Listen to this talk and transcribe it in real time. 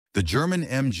The German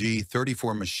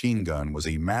MG-34 machine gun was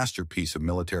a masterpiece of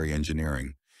military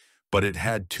engineering, but it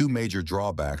had two major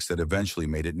drawbacks that eventually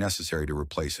made it necessary to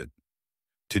replace it.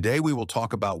 Today we will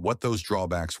talk about what those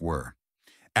drawbacks were.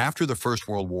 After the First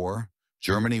World War,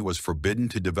 Germany was forbidden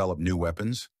to develop new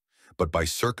weapons, but by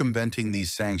circumventing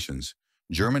these sanctions,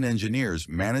 German engineers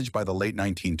managed by the late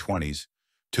 1920s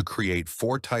to create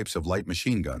four types of light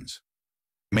machine guns.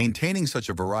 Maintaining such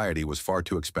a variety was far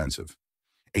too expensive.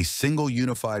 A single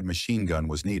unified machine gun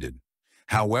was needed.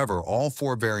 However, all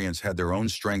four variants had their own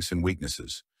strengths and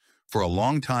weaknesses. For a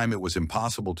long time, it was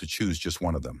impossible to choose just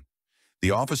one of them.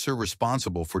 The officer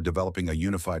responsible for developing a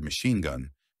unified machine gun,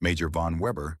 Major von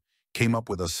Weber, came up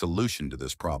with a solution to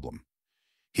this problem.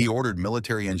 He ordered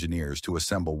military engineers to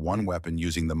assemble one weapon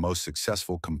using the most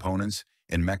successful components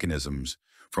and mechanisms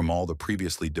from all the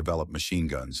previously developed machine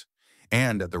guns,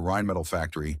 and at the Rheinmetall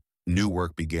factory, new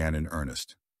work began in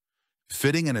earnest.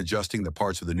 Fitting and adjusting the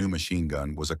parts of the new machine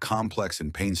gun was a complex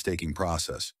and painstaking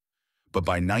process, but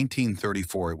by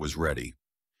 1934 it was ready.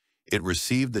 It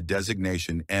received the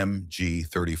designation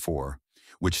MG-34,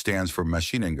 which stands for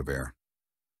Maschinengewehr,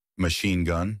 machine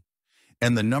gun,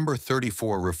 and the number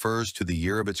 34 refers to the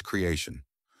year of its creation.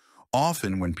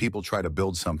 Often when people try to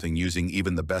build something using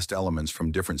even the best elements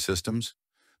from different systems,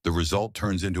 the result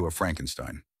turns into a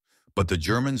Frankenstein. But the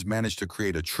Germans managed to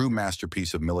create a true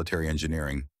masterpiece of military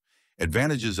engineering.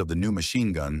 Advantages of the new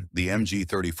machine gun, the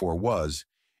MG-34 was,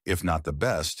 if not the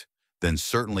best, then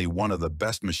certainly one of the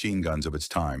best machine guns of its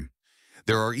time.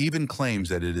 There are even claims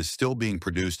that it is still being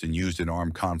produced and used in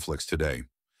armed conflicts today.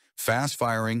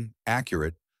 Fast-firing,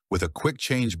 accurate, with a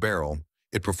quick-change barrel,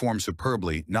 it performed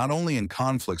superbly not only in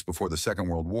conflicts before the Second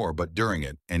World War, but during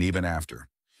it and even after.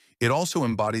 It also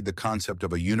embodied the concept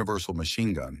of a universal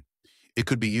machine gun. It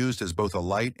could be used as both a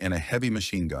light and a heavy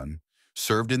machine gun,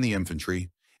 served in the infantry,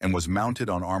 and was mounted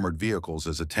on armored vehicles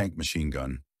as a tank machine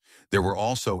gun. There were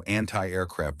also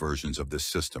anti-aircraft versions of this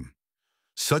system.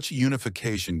 Such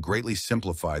unification greatly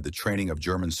simplified the training of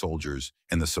German soldiers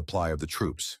and the supply of the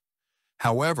troops.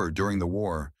 However, during the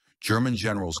war, German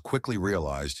generals quickly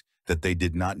realized that they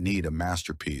did not need a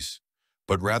masterpiece,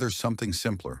 but rather something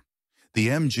simpler. The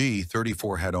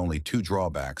MG-34 had only two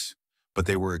drawbacks, but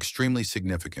they were extremely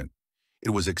significant. It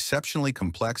was exceptionally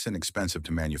complex and expensive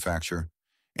to manufacture,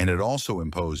 and it also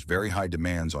imposed very high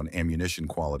demands on ammunition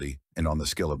quality and on the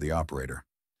skill of the operator.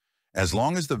 As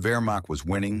long as the Wehrmacht was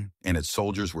winning and its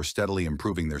soldiers were steadily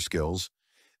improving their skills,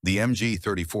 the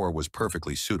MG-34 was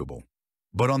perfectly suitable.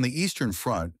 But on the Eastern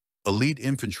Front, elite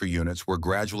infantry units were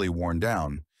gradually worn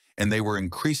down, and they were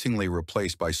increasingly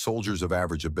replaced by soldiers of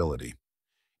average ability.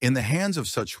 In the hands of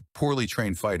such poorly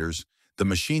trained fighters, the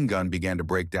machine gun began to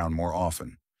break down more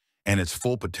often, and its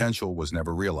full potential was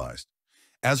never realized.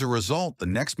 As a result, the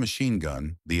next machine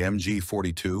gun, the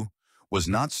MG-42, was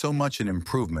not so much an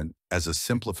improvement as a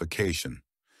simplification,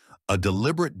 a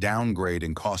deliberate downgrade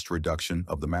and cost reduction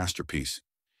of the masterpiece.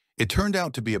 It turned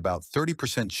out to be about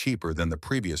 30% cheaper than the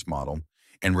previous model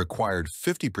and required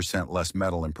 50% less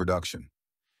metal in production.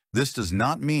 This does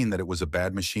not mean that it was a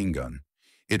bad machine gun.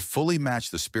 It fully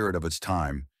matched the spirit of its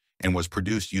time and was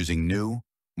produced using new,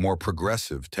 more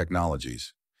progressive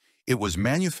technologies. It was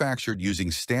manufactured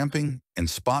using stamping and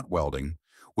spot welding,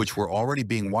 which were already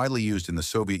being widely used in the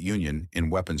Soviet Union in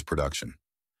weapons production.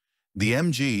 The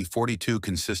MG-42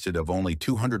 consisted of only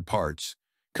 200 parts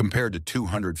compared to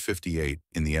 258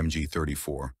 in the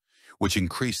MG-34, which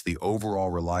increased the overall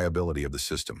reliability of the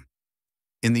system.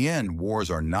 In the end, wars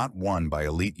are not won by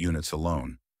elite units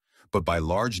alone, but by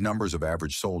large numbers of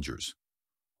average soldiers,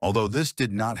 although this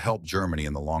did not help Germany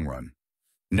in the long run.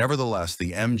 Nevertheless,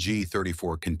 the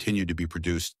MG-34 continued to be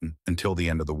produced until the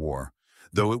end of the war,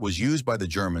 though it was used by the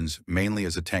Germans mainly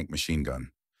as a tank machine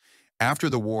gun. After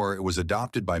the war, it was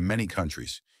adopted by many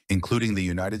countries, including the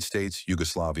United States,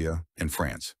 Yugoslavia, and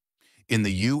France. In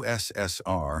the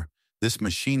USSR, this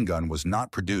machine gun was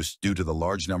not produced due to the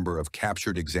large number of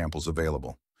captured examples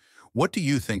available. What do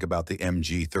you think about the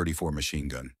MG-34 machine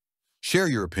gun? Share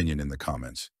your opinion in the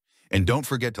comments. And don't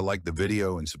forget to like the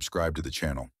video and subscribe to the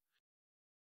channel.